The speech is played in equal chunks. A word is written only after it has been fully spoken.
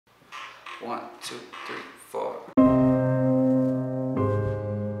1, 2, 3, 4.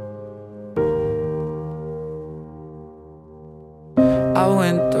 I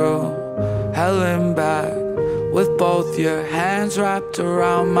went through hell and back with both your hands wrapped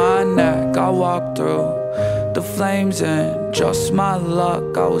around my neck. I walked through the flames and just my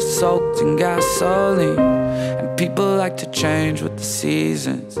luck, I was soaked in gasoline. And people like to change with the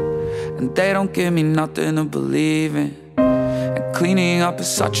seasons, and they don't give me nothing to believe in. And cleaning up is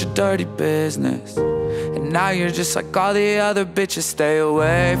such a dirty business, and now you're just like all the other bitches. Stay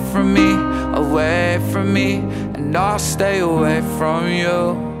away from me, and I'll stay away from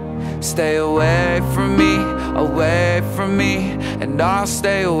you. Stay away from me, and I'll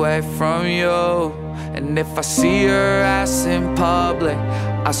stay away from you. And if I see your ass in public,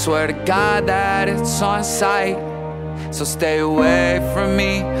 I swear to God that it's on sight. So stay away from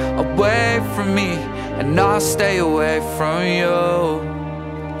me, and I'll stay away from you.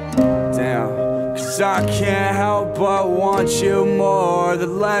 Damn, 'cause I can't help but want you more, the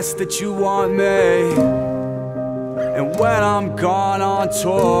less that you want me. And when I'm gone on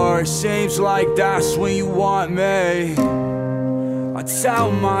tour, it seems like that's when you want me. I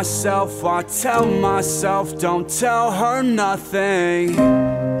tell myself, don't tell her nothing.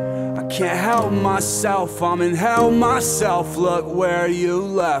 I can't help myself, I'm in hell myself. Look where you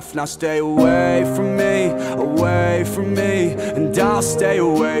left. Now stay away from me, and I'll stay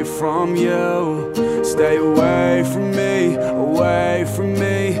away from you. Stay away from me,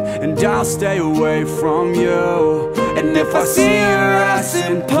 and I'll stay away from you. And if I see your ass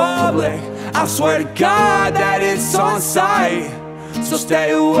in public, I swear to God that it's on sight. So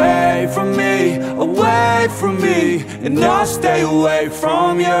stay away from me, and I'll stay away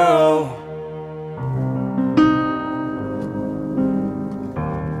from you.